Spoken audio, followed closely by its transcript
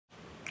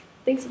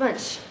Thanks a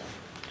bunch. Do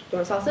you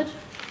want a sausage?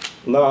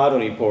 No, I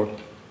don't eat pork.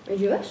 Are you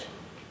Jewish?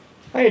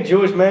 I ain't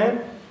Jewish,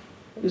 man.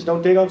 I just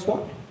don't dig on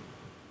swine.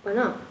 Why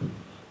not?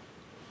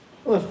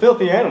 Well, they're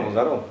filthy animals.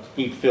 I don't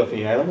eat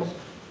filthy animals.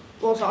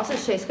 Well,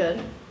 sausage tastes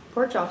good.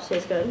 Pork chops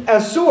taste good.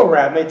 A sewer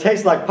rat may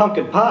taste like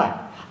pumpkin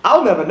pie.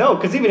 I'll never know,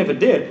 because even if it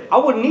did, I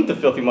wouldn't eat the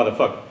filthy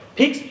motherfucker.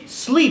 Pigs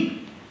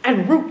sleep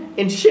and root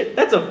in shit.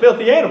 That's a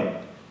filthy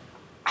animal.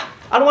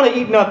 I don't want to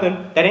eat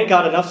nothing that ain't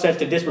got enough sense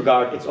to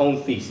disregard its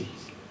own feces.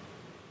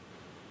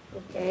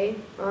 Okay,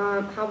 how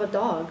about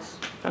dogs?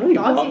 I don't eat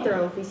Dogs dog. eat their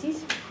own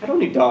feces? I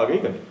don't eat dog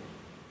either.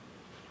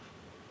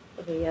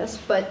 Okay, yes,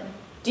 but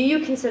do you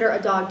consider a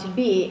dog to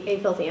be a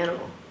filthy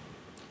animal?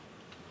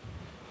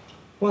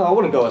 Well, I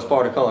wouldn't go as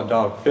far to call a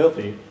dog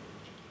filthy,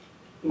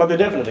 but they're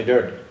definitely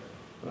dirty.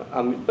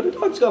 But a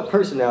dog's got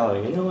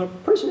personality, you know,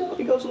 and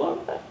personality goes along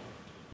with that.